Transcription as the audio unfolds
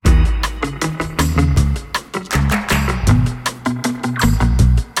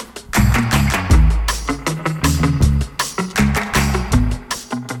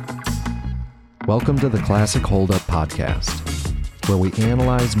Welcome to the Classic Holdup Podcast, where we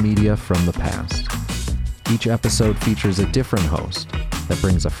analyze media from the past. Each episode features a different host that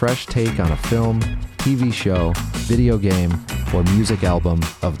brings a fresh take on a film, TV show, video game, or music album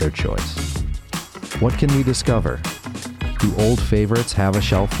of their choice. What can we discover? Do old favorites have a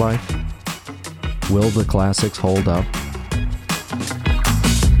shelf life? Will the classics hold up?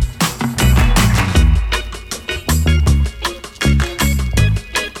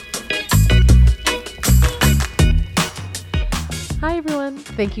 Hi everyone,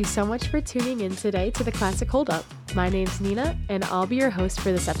 thank you so much for tuning in today to the Classic Holdup. My name's Nina, and I'll be your host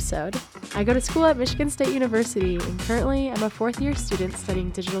for this episode. I go to school at Michigan State University, and currently I'm a fourth-year student studying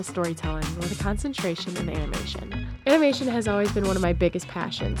digital storytelling with a concentration in animation. Animation has always been one of my biggest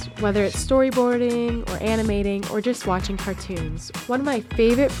passions, whether it's storyboarding or animating or just watching cartoons. One of my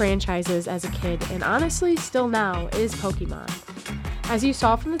favorite franchises as a kid, and honestly still now, is Pokémon. As you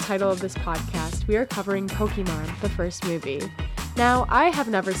saw from the title of this podcast, we are covering Pokémon, the first movie. Now, I have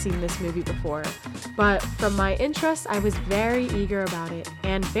never seen this movie before, but from my interest, I was very eager about it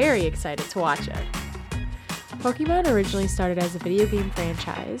and very excited to watch it. Pokémon originally started as a video game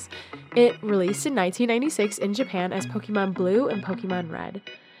franchise. It released in 1996 in Japan as Pokémon Blue and Pokémon Red.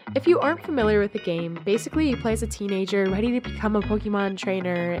 If you aren't familiar with the game, basically you play as a teenager ready to become a Pokémon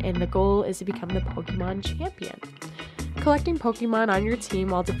trainer, and the goal is to become the Pokémon champion. Collecting Pokemon on your team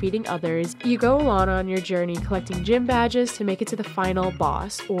while defeating others, you go along on your journey collecting gym badges to make it to the final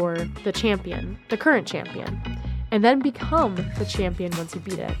boss, or the champion, the current champion, and then become the champion once you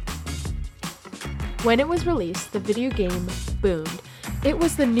beat it. When it was released, the video game boomed. It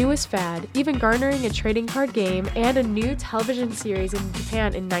was the newest fad, even garnering a trading card game and a new television series in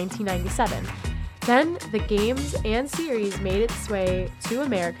Japan in 1997. Then, the games and series made its way to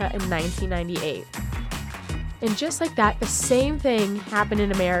America in 1998. And just like that, the same thing happened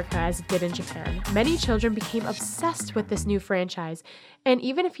in America as it did in Japan. Many children became obsessed with this new franchise, and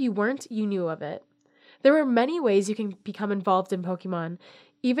even if you weren't, you knew of it. There were many ways you can become involved in Pokemon.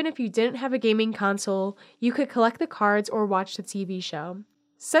 Even if you didn't have a gaming console, you could collect the cards or watch the TV show.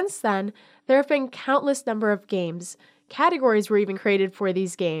 Since then, there have been countless number of games. Categories were even created for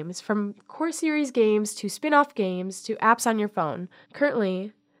these games, from core series games to spin-off games to apps on your phone.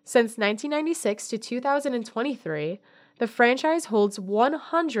 Currently, since 1996 to 2023, the franchise holds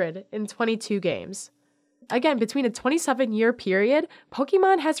 122 games. Again, between a 27-year period,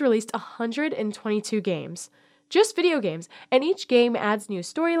 Pokemon has released 122 games. Just video games, and each game adds new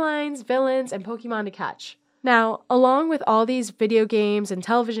storylines, villains, and Pokemon to catch. Now, along with all these video games and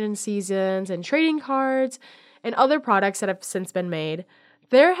television seasons and trading cards and other products that have since been made,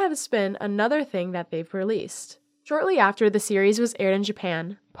 there has been another thing that they've released. Shortly after the series was aired in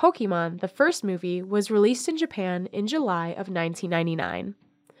Japan, Pokémon, the first movie, was released in Japan in July of 1999,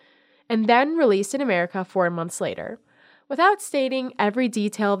 and then released in America 4 months later. Without stating every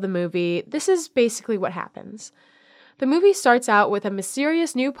detail of the movie, this is basically what happens. The movie starts out with a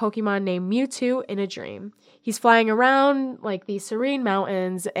mysterious new Pokemon named Mewtwo in a dream. He's flying around like these serene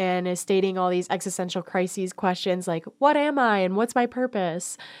mountains and is stating all these existential crises questions like, what am I and what's my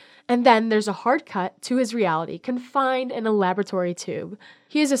purpose? And then there's a hard cut to his reality, confined in a laboratory tube.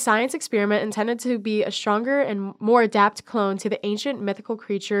 He is a science experiment intended to be a stronger and more adapted clone to the ancient mythical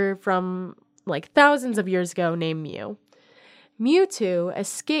creature from like thousands of years ago named Mew. Mewtwo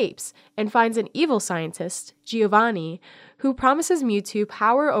escapes and finds an evil scientist, Giovanni, who promises Mewtwo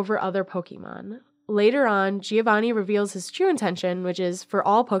power over other Pokemon. Later on, Giovanni reveals his true intention, which is for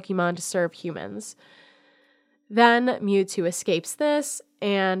all Pokemon to serve humans. Then Mewtwo escapes this,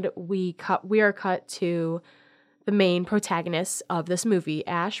 and we are cut to the main protagonists of this movie,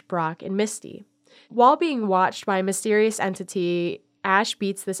 Ash, Brock, and Misty. While being watched by a mysterious entity, Ash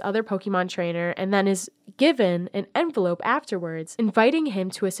beats this other Pokemon trainer and then is given an envelope afterwards, inviting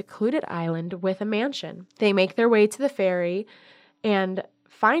him to a secluded island with a mansion. They make their way to the ferry and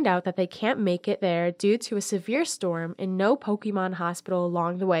find out that they can't make it there due to a severe storm and no Pokemon hospital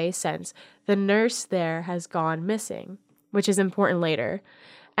along the way since the nurse there has gone missing, which is important later.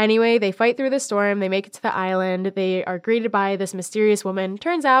 Anyway, they fight through the storm, they make it to the island, they are greeted by this mysterious woman.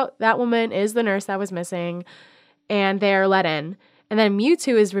 Turns out that woman is the nurse that was missing, and they are let in. And then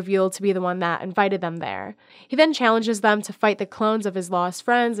Mewtwo is revealed to be the one that invited them there. He then challenges them to fight the clones of his lost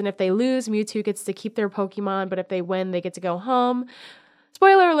friends, and if they lose, Mewtwo gets to keep their Pokemon, but if they win, they get to go home.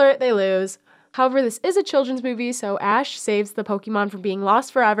 Spoiler alert, they lose. However, this is a children's movie, so Ash saves the Pokemon from being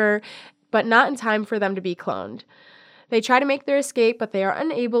lost forever, but not in time for them to be cloned. They try to make their escape, but they are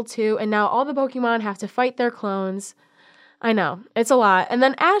unable to, and now all the Pokemon have to fight their clones. I know. It's a lot. And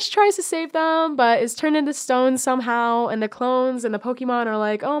then Ash tries to save them, but is turned into stone somehow. And the clones and the Pokemon are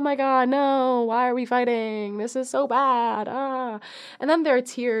like, oh my god, no. Why are we fighting? This is so bad. Ah. And then their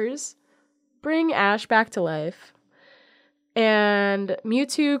tears bring Ash back to life. And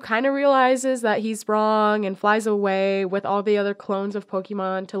Mewtwo kind of realizes that he's wrong and flies away with all the other clones of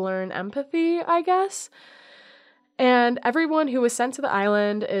Pokemon to learn empathy, I guess. And everyone who was sent to the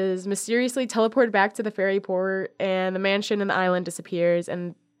island is mysteriously teleported back to the fairy port, and the mansion and the island disappears,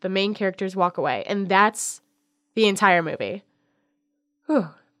 and the main characters walk away. And that's the entire movie. Whew,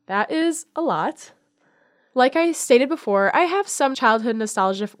 that is a lot. Like I stated before, I have some childhood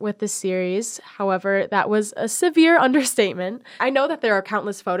nostalgia with this series. However, that was a severe understatement. I know that there are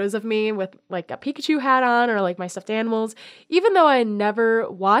countless photos of me with like a Pikachu hat on or like my stuffed animals. Even though I never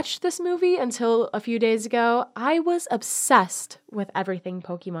watched this movie until a few days ago, I was obsessed with everything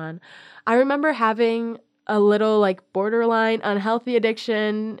Pokemon. I remember having a little like borderline unhealthy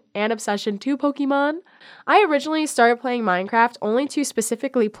addiction and obsession to Pokemon. I originally started playing Minecraft only to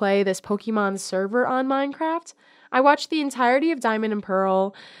specifically play this Pokemon server on Minecraft. I watched the entirety of Diamond and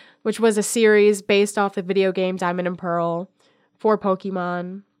Pearl, which was a series based off the video game Diamond and Pearl for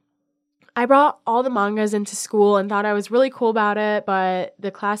Pokemon. I brought all the mangas into school and thought I was really cool about it, but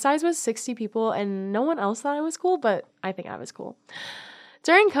the class size was 60 people and no one else thought I was cool, but I think I was cool.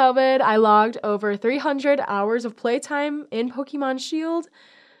 During COVID, I logged over 300 hours of playtime in Pokemon Shield.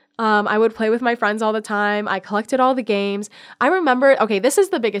 I would play with my friends all the time. I collected all the games. I remember, okay, this is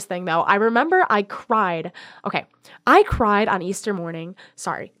the biggest thing though. I remember I cried. Okay, I cried on Easter morning.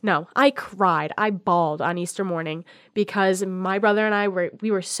 I bawled on Easter morning because my brother and we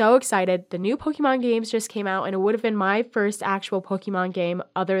were so excited. The new Pokemon games just came out and it would have been my first actual Pokemon game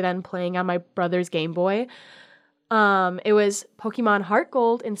other than playing on my brother's Game Boy. It was Pokemon Heart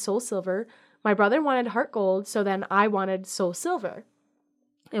Gold and Soul Silver. My brother wanted Heart Gold, so then I wanted Soul Silver.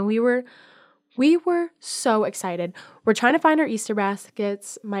 And we were so excited. We're trying to find our Easter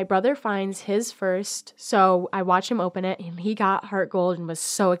baskets. My brother finds his first, so I watch him open it, and he got Heart Gold and was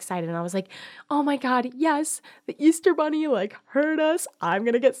so excited. And I was like, oh my god, yes, the Easter Bunny, like, heard us. I'm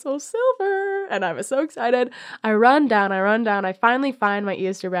gonna get Soul Silver. And I was so excited. I run down. I finally find my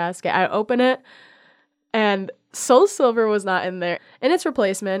Easter basket. I open it, and Soul Silver was not in there. And its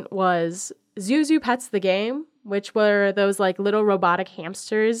replacement was Zuzu Pets the Game, which were those like little robotic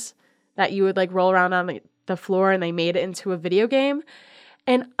hamsters that you would like roll around on the floor, and they made it into a video game.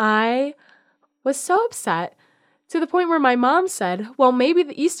 And I was so upset to the point where my mom said, well, maybe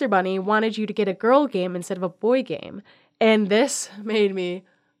the Easter Bunny wanted you to get a girl game instead of a boy game. And this made me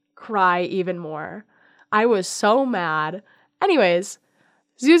cry even more. I was so mad. Anyways,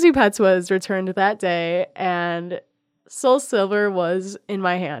 Zuzu Pets was returned that day, and Soul Silver was in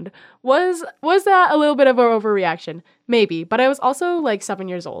my hand. Was that a little bit of an overreaction? Maybe, but I was also like 7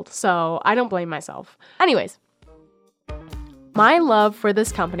 years old, so I don't blame myself. Anyways, my love for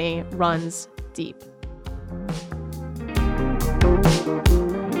this company runs deep.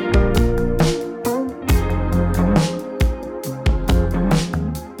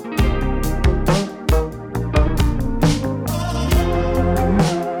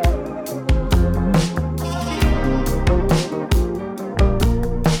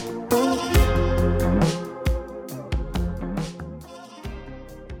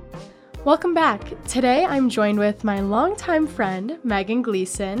 Welcome back. Today I'm joined with my longtime friend, Megan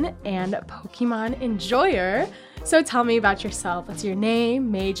Gleason, and Pokemon enjoyer. So tell me about yourself. What's your name,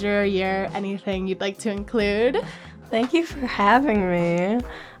 major, year, anything you'd like to include? Thank you for having me.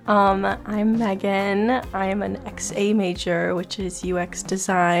 I'm Megan. I'm an XA major, which is UX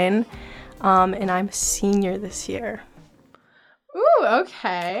design, and I'm a senior this year. Ooh,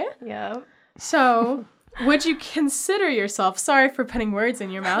 okay. Yeah. So, would you consider yourself, sorry for putting words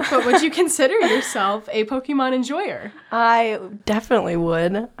in your mouth, but would you consider yourself a Pokemon enjoyer? I definitely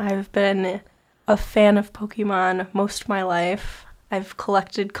would. I've been a fan of Pokemon most of my life. I've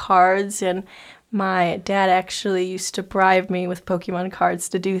collected cards, and my dad actually used to bribe me with Pokemon cards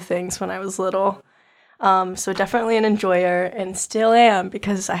to do things when I was little. So definitely an enjoyer, and still am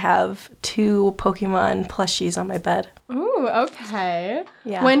because I have 2 Pokemon plushies on my bed. Ooh, okay.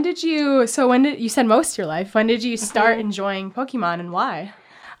 Yeah. When did you said most of your life, when did you start enjoying Pokemon and why?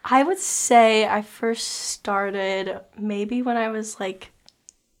 I would say I first started maybe when I was like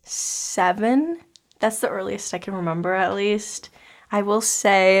 7. That's the earliest I can remember, at least. I will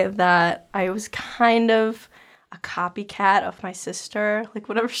say that I was kind of a copycat of my sister. Like,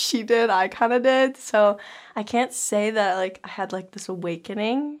 whatever she did, I kind of did. So I can't say that, like, I had, like, this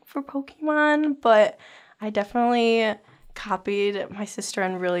awakening for Pokemon, but I definitely copied my sister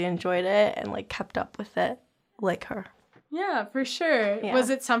and really enjoyed it and, like, kept up with it like her. Yeah, for sure. Yeah. Was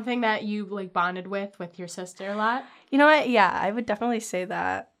it something that you like bonded with your sister a lot? You know what? Yeah, I would definitely say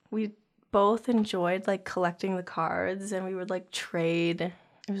that. We both enjoyed like collecting the cards and we would like trade.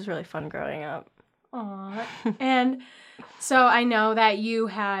 It was really fun growing up. Aw. And so I know that you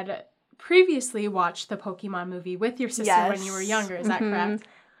had previously watched the Pokemon movie with your sister when you were younger. Is that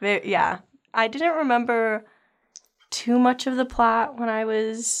correct? Yeah. I didn't remember too much of the plot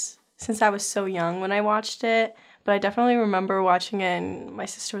since I was so young when I watched it, but I definitely remember watching it and my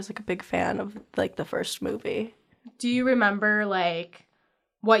sister was like a big fan of like the first movie. Do you remember like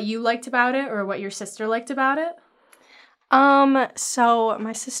what you liked about it or what your sister liked about it? So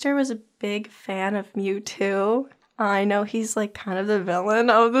my sister was a big fan of Mewtwo. I know he's like kind of the villain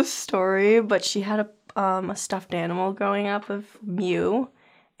of the story, but she had a stuffed animal growing up of Mew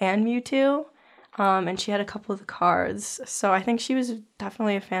and Mewtwo. And she had a couple of the cards. So I think she was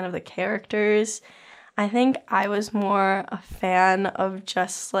definitely a fan of the characters. I think I was more a fan of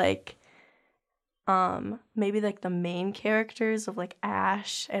just like maybe like the main characters of like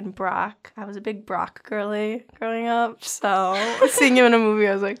Ash and Brock. I was a big Brock girly growing up, so seeing him in a movie,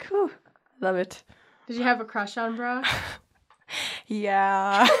 I was like, whew, love it. Did you have a crush on Brock?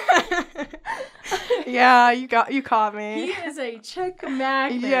 Yeah. Yeah, you caught me. He is a chick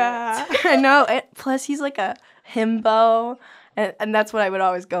magnet. Yeah, I know. Plus, he's like a himbo, and that's what I would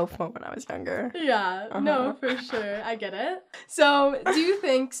always go for when I was younger. Yeah, no, for sure. I get it. So, do you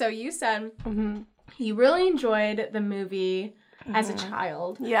think, so you said you really enjoyed the movie as a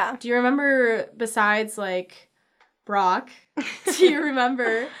child. Yeah. Do you remember, besides, like, Brock, do you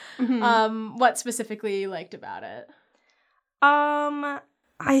remember what specifically you liked about it?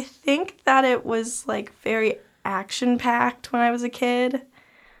 I think that it was, like, very action-packed when I was a kid.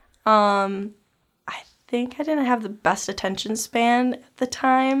 I think I didn't have the best attention span at the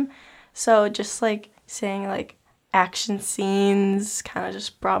time, so just, like, seeing, like, action scenes kind of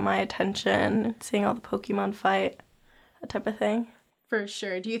just brought my attention, seeing all the Pokemon fight, that type of thing. For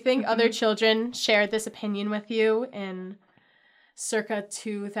sure. Do you think other children shared this opinion with you in circa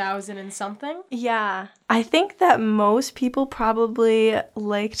 2000 and something? Yeah. I think that most people probably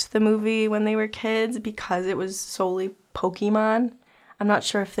liked the movie when they were kids because it was solely Pokemon. I'm not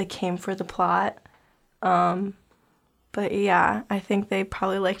sure if they came for the plot. But yeah, I think they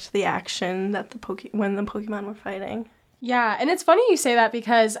probably liked the action that when the Pokemon were fighting. Yeah, and it's funny you say that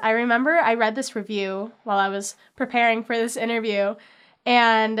because I remember I read this review while I was preparing for this interview,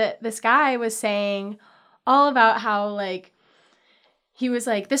 and this guy was saying all about how, like, he was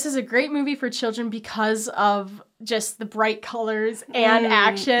like, this is a great movie for children because of just the bright colors and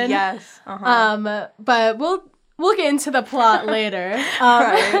action. Yes. But we'll get into the plot later.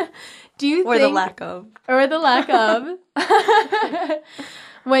 Right. Do you or think... Or the lack of.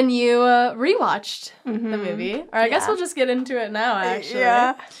 When you rewatched the movie. Or I guess we'll just get into it now, actually.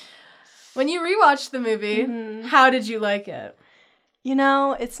 Yeah. When you rewatched the movie, how did you like it? You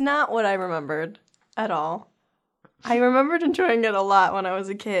know, it's not what I remembered at all. I remembered enjoying it a lot when I was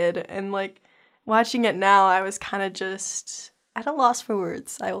a kid. And, like, watching it now, I was kind of just at a loss for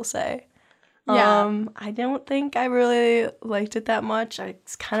words, I will say. Yeah. I don't think I really liked it that much. I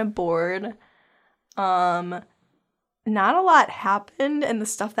was kind of bored. Not a lot happened, and the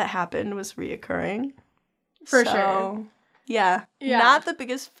stuff that happened was reoccurring. For sure. Yeah. Not the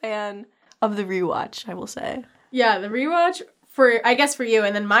biggest fan of the rewatch, I will say. Yeah, the rewatch, I guess for you,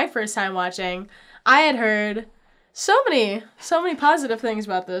 and then my first time watching, I had heard so many positive things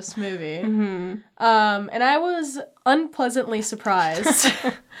about this movie. And I was unpleasantly surprised.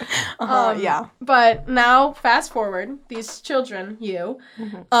 Yeah. But now, fast forward, these children, who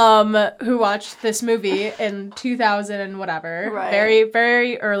watched this movie in 2000 and whatever, right. very,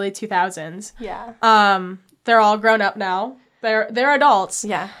 very early 2000s. Yeah. They're all grown up now. They're adults.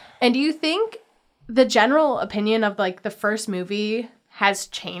 Yeah. And do you think the general opinion of, like, the first movie has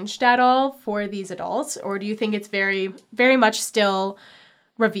changed at all for these adults, or do you think it's very, very much still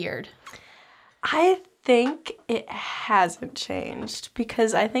revered? I think it hasn't changed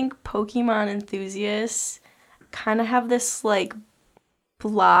because I think Pokemon enthusiasts kind of have this, like,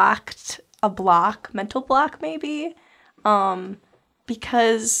 mental block maybe,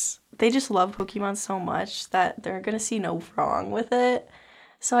 because they just love Pokemon so much that they're gonna see no wrong with it.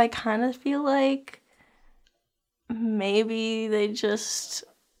 So I kind of feel like maybe they just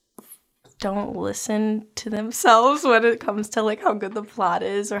don't listen to themselves when it comes to, like, how good the plot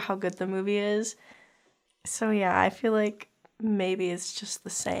is or how good the movie is. So yeah, I feel like maybe it's just the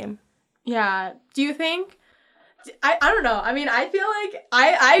same. Yeah. Do you think I don't know. I mean, I feel like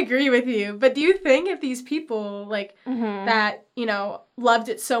I agree with you. But do you think if these people, like, that, you know, loved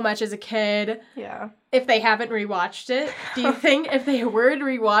it so much as a kid, if they haven't rewatched it, do you think if they were to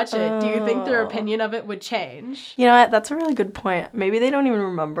rewatch it, do you think their opinion of it would change? You know what? That's a really good point. Maybe they don't even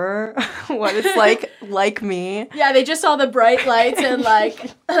remember what it's like me. Yeah, they just saw the bright lights and, like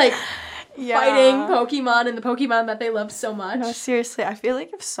fighting Pokemon and the Pokemon that they loved so much. No, seriously, I feel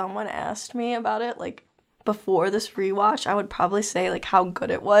like if someone asked me about it, like, before this rewatch, I would probably say, like, how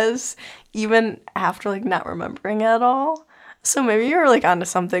good it was, even after, like, not remembering it at all. So maybe you're, like, onto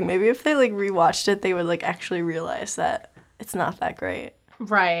something. Maybe if they, like, rewatched it, they would, like, actually realize that it's not that great.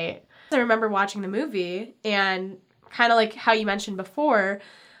 Right. I remember watching the movie, and kind of like how you mentioned before,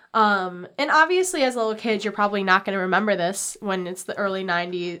 and obviously as a little kid, you're probably not going to remember this when it's the early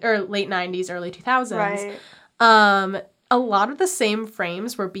 90s, or late 90s, early 2000s. Right. A lot of the same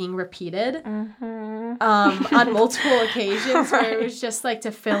frames were being repeated on multiple occasions where it was just like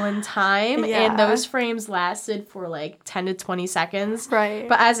to fill in time. Yeah. And those frames lasted for like 10 to 20 seconds. Right.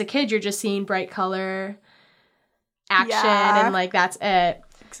 But as a kid, you're just seeing bright color, action, and like that's it.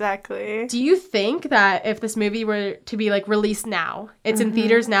 Exactly. Do you think that if this movie were to be like released now, it's in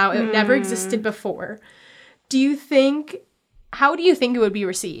theaters now, it never existed before, how do you think it would be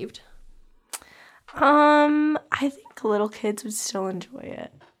received? I think little kids would still enjoy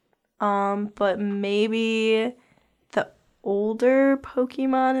it. But maybe the older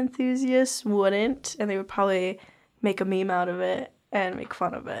Pokemon enthusiasts wouldn't, and they would probably make a meme out of it and make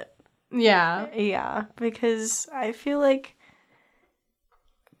fun of it. Yeah. Yeah, because I feel like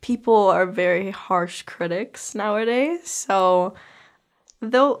people are very harsh critics nowadays, so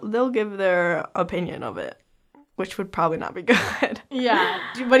they'll give their opinion of it, which would probably not be good. Yeah.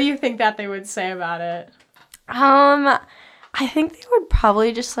 What do you think that they would say about it? I think they would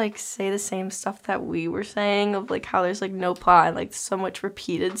probably just, like, say the same stuff that we were saying of, like, how there's, like, no plot and, like, so much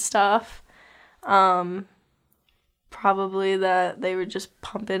repeated stuff. Probably that they were just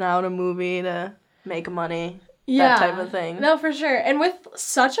pumping out a movie to make money. Yeah. That type of thing. No, for sure. And with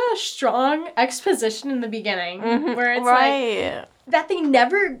such a strong exposition in the beginning, where it's like that they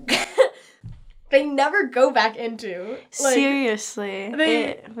never go back into. Like, seriously.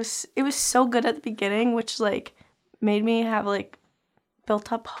 It was so good at the beginning, which, like, made me have, like,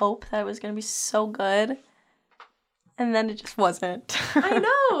 built up hope that it was going to be so good. And then it just wasn't. I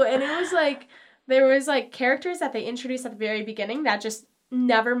know. And it was, like, there was, like, characters that they introduced at the very beginning that just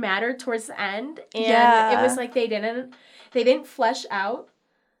never mattered towards the end. And it was, like, they didn't flesh out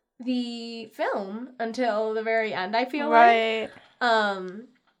the film until the very end, I feel like.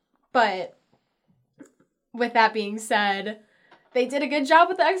 But with that being said, they did a good job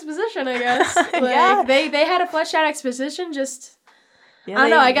with the exposition, I guess. Like, they had a fleshed out exposition, just I don't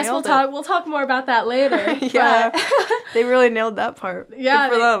know, I guess we'll talk more about that later. Yeah. They really nailed that part. Yeah.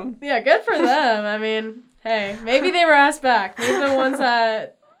 Good for them. Yeah, good for them. I mean, hey, maybe they were asked back. Maybe the ones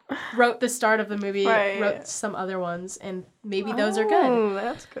that wrote the start of the movie wrote some other ones, and maybe those are good. Oh,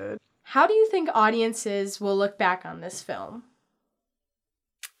 that's good. How do you think audiences will look back on this film?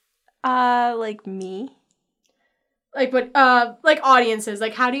 Like me. Like what, like audiences,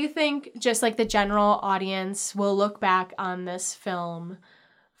 like how do you think just like the general audience will look back on this film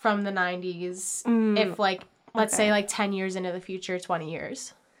from the 90s if like, let's say like 10 years into the future, 20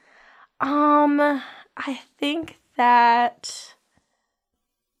 years? I think that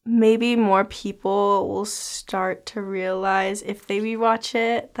maybe more people will start to realize if they rewatch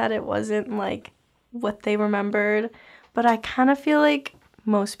it that it wasn't like what they remembered, but I kind of feel like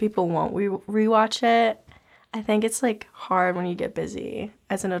most people won't rewatch it. I think it's, like, hard when you get busy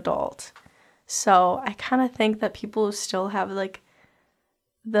as an adult. So I kind of think that people still have, like,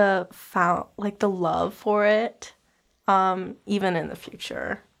 the love for it, even in the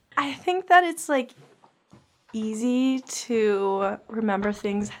future. I think that it's, like, easy to remember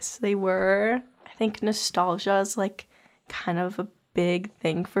things as they were. I think nostalgia is, like, kind of a big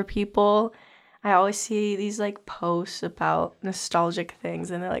thing for people. I always see these, like, posts about nostalgic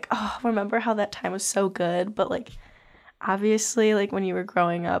things, and they're like, oh, remember how that time was so good? But, like, obviously, like, when you were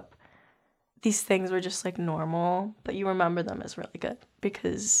growing up, these things were just, like, normal, but you remember them as really good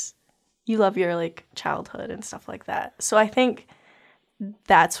because you love your, like, childhood and stuff like that. So I think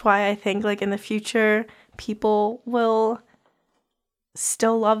that's why I think, like, in the future, people will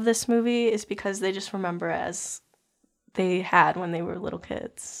still love this movie is because they just remember as they had when they were little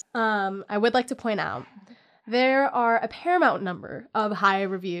kids. I would like to point out there are a paramount number of high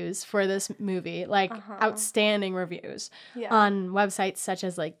reviews for this movie, like outstanding reviews on websites such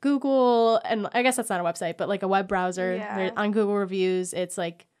as like Google, and I guess that's not a website, but like a web browser. On Google reviews, it's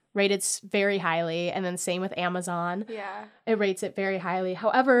like rated very highly, and then same with Amazon. Yeah. It rates it very highly.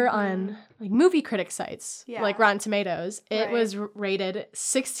 However, on like movie critic sites, like Rotten Tomatoes, it was rated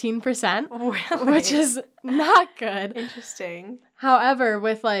 16%, Really? which is not good. Interesting. However,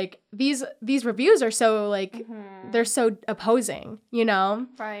 with like these reviews are so like they're so opposing, you know?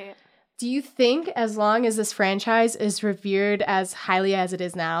 Right. Do you think as long as this franchise is revered as highly as it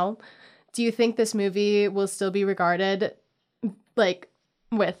is now, do you think this movie will still be regarded like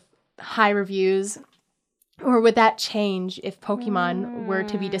with high reviews? Or would that change if Pokemon were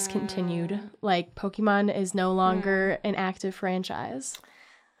to be discontinued? Like, Pokemon is no longer an active franchise.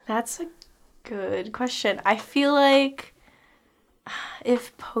 That's a good question. I feel like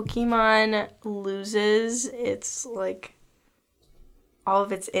if Pokemon loses its, like, all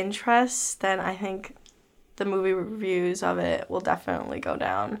of its interests, then I think the movie reviews of it will definitely go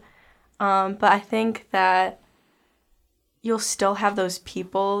down. But I think that you'll still have those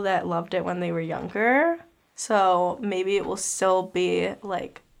people that loved it when they were younger. So maybe it will still be,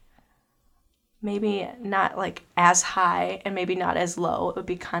 like, maybe not, like, as high and maybe not as low. It would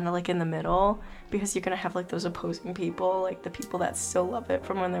be kind of, like, in the middle because you're going to have, like, those opposing people, like, the people that still love it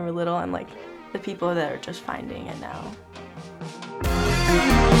from when they were little and, like, the people that are just finding it now.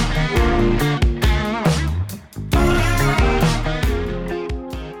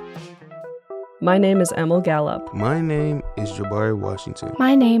 My name is Emil Gallup. My name is Jabari Washington.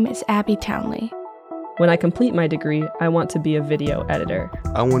 My name is Abby Townley. When I complete my degree, I want to be a video editor.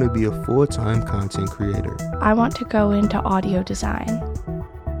 I want to be a full-time content creator. I want to go into audio design.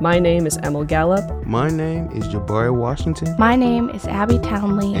 My name is Emil Gallup. My name is Jabari Washington. My name is Abby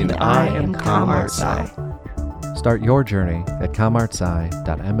Townley, and I am ComArtSci. Start your journey at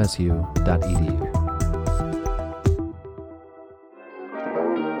comartsci.msu.edu.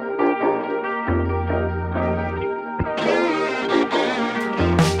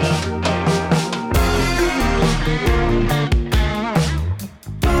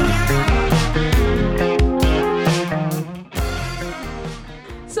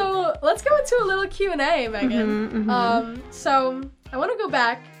 Q&A, Megan. So I want to go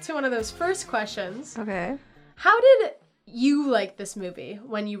back to one of those first questions. Okay. How did you like this movie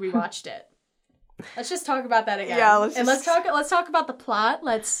when you rewatched it? Let's just talk about that again. Yeah, let's talk about the plot.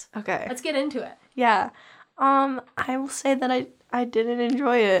 Let's get into it. Yeah. I will say that I didn't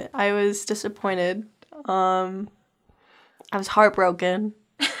enjoy it. I was disappointed. I was heartbroken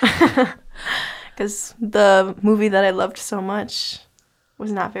because the movie that I loved so much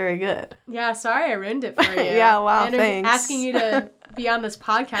was not very good. Yeah, sorry I ruined it for you. Yeah, wow, and thanks. Asking you to be on this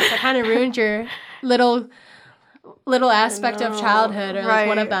podcast, I kind of ruined your little aspect of childhood, or like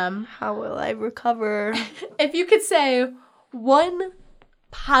one of them. How will I recover? If you could say one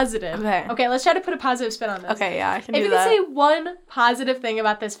positive. Okay, let's try to put a positive spin on this. Okay, yeah, I can do that. If you could say one positive thing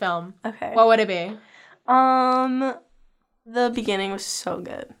about this film, what would it be? The beginning was so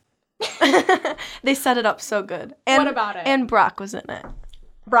good. They set it up so good. And what about it? And Brock was in it.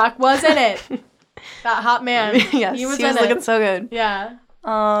 Brock was in it. That hot man. Yes, he was looking so good. Yeah.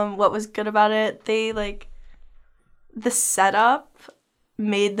 What was good about it? They, like, the setup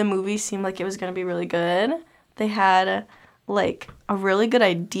made the movie seem like it was going to be really good. They had, like, a really good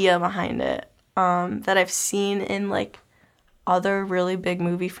idea behind it that I've seen in, like, other really big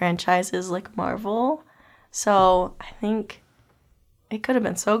movie franchises like Marvel. So I think it could have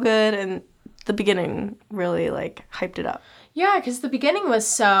been so good, and the beginning really, like, hyped it up. Yeah, because the beginning was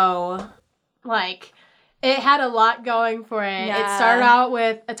so, like, it had a lot going for it. Yeah. It started out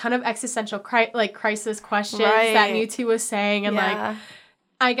with a ton of existential crisis questions that Mewtwo was saying, and like,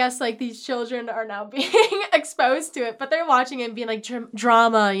 I guess like these children are now being exposed to it, but they're watching it and being like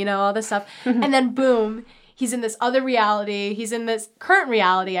drama, you know, all this stuff. And then boom, he's in this other reality. He's in this current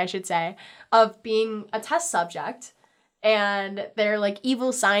reality, I should say, of being a test subject, and they're like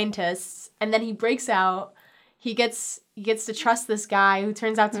evil scientists. And then he breaks out. He gets to trust this guy who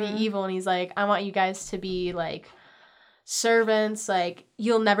turns out to be evil, and he's like, I want you guys to be, like, servants. Like,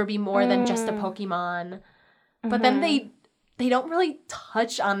 you'll never be more than just a Pokemon. But then they don't really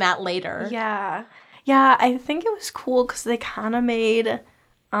touch on that later. Yeah. Yeah, I think it was cool because they kind of made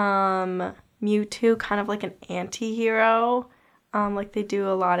Mewtwo kind of like an anti-hero. Like they do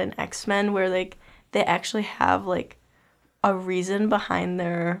a lot in X-Men, where, like, they actually have, like, a reason behind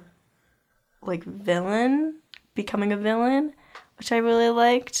their, like, villain becoming a villain, which I really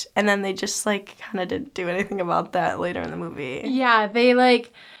liked. And then they just, like, kind of didn't do anything about that later in the movie. Yeah, they,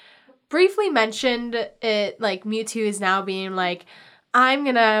 like, briefly mentioned it, like, Mewtwo is now being like, I'm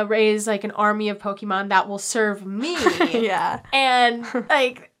gonna raise, like, an army of Pokemon that will serve me. Yeah. And,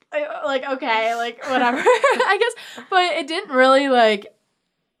 like, okay, like, whatever, I guess. But it didn't really, like,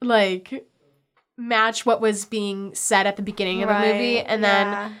 like match what was being said at the beginning of the movie, and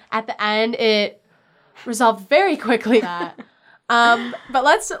then at the end it resolved very quickly that. But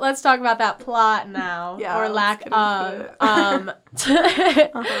let's talk about that plot now, or lack of.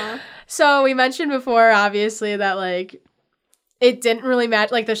 So we mentioned before, obviously, that like it didn't really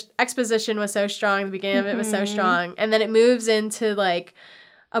match. Like the exposition was so strong, the beginning of it was so strong, and then it moves into like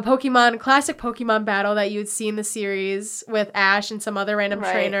a classic Pokemon battle that you would see in the series with Ash and some other random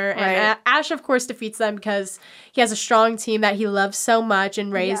trainer. And Ash, of course, defeats them because he has a strong team that he loves so much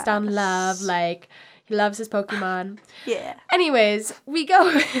and raised on love. Like, he loves his Pokemon. Yeah. Anyways, we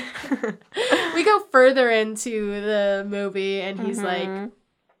go further into the movie, and he's like,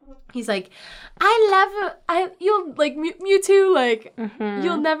 you'll like Mewtwo, like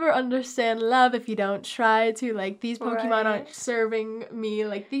you'll never understand love if you don't try to. Like, these Pokemon aren't serving me.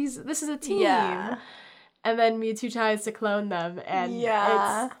 Like, this is a team. Yeah. And then Mewtwo tries to clone them,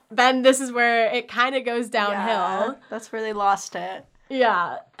 and then this is where it kind of goes downhill. Yeah, that's where they lost it.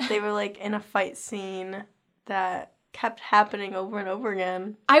 Yeah. They were like in a fight scene that kept happening over and over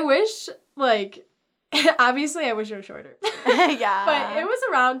again. I wish, like, obviously I wish it was shorter. Yeah. But it was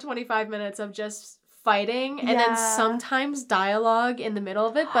around 25 minutes of just fighting, and then sometimes dialogue in the middle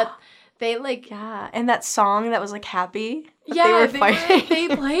of it, but they like... Yeah, and that song that was like happy. Yeah, they were fighting. They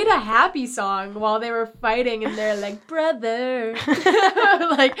played a happy song while they were fighting, and they're like, brother,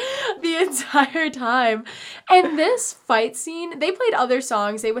 like the entire time. And this fight scene, they played other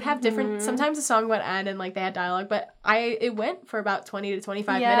songs. They would have different, sometimes the song would end and like they had dialogue, but it went for about 20 to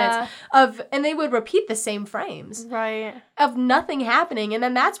 25 minutes and they would repeat the same frames. Right. Of nothing happening. And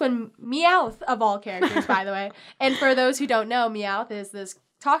then that's when Meowth, of all characters, by the way, and for those who don't know, Meowth is this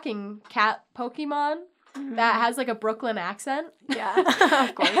talking cat Pokemon that has like a Brooklyn accent. Yeah,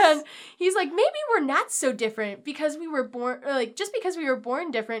 of course. And he's like, maybe we're not so different because we were born, like, just because we were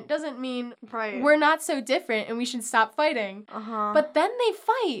born different doesn't mean we're not so different and we should stop fighting. But then they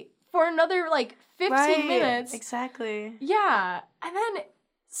fight for another like 15 minutes. Exactly. Yeah. And then,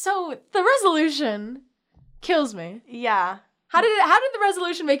 so the resolution kills me. Yeah. How did the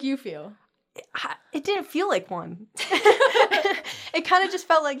resolution make you feel? It didn't feel like one. It kind of just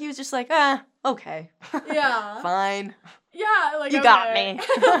felt like he was just like, okay. Yeah. Fine. Yeah, like, you got me.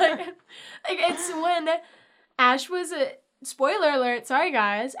 like it's when Ash was spoiler alert, sorry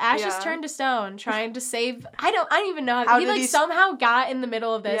guys, Ash is turned to stone trying to save, I don't even know how he like somehow got in the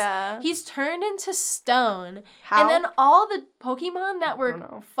middle of this. Yeah. He's turned into stone. How? And then all the Pokemon that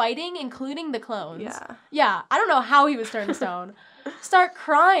were fighting, including the clones. Yeah. Yeah, I don't know how he was turned to stone. Start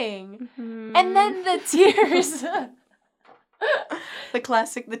crying. And then the tears. The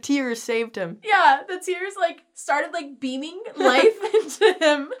classic, the tears saved him. Yeah, the tears like started like beaming life into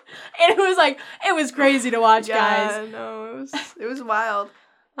him. And it was crazy to watch, guys. Yeah, no, it was wild.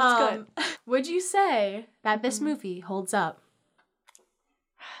 It was good. Would you say that this movie holds up?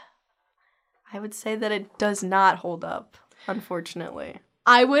 I would say that it does not hold up, unfortunately.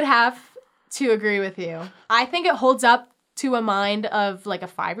 I would have to agree with you. I think it holds up to a mind of like a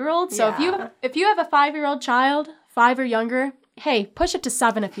 5-year-old. So if you have a 5-year-old child, 5 or younger, hey, push it to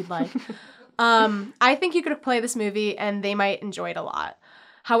 7 if you'd like. I think you could play this movie and they might enjoy it a lot.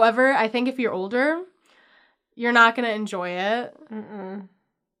 However, I think if you're older, you're not going to enjoy it.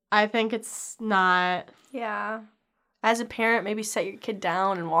 I think it's not. Yeah. As a parent, maybe set your kid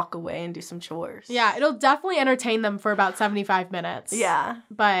down and walk away and do some chores. Yeah, it'll definitely entertain them for about 75 minutes. Yeah.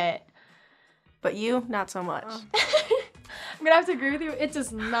 But you, not so much. I'm going to have to agree with you. It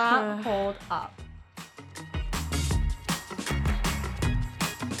does not hold up.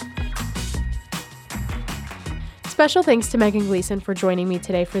 Special thanks to Megan Gleason for joining me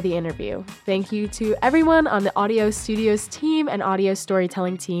today for the interview. Thank you to everyone on the Audio Studios team and audio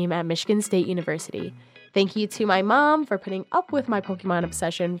storytelling team at Michigan State University. Thank you to my mom for putting up with my Pokemon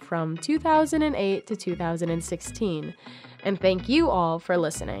obsession from 2008 to 2016. And thank you all for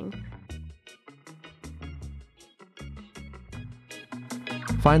listening.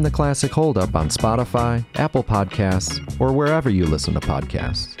 Find the Classic Holdup on Spotify, Apple Podcasts, or wherever you listen to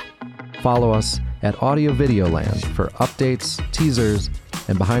podcasts. Follow us at Audio Video Land for updates, teasers,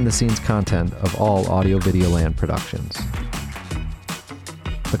 and behind-the-scenes content of all Audio Video Land productions.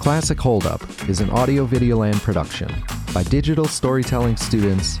 The Classic Holdup is an Audio Video Land production by digital storytelling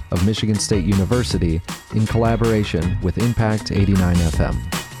students of Michigan State University in collaboration with Impact 89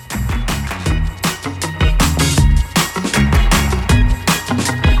 FM.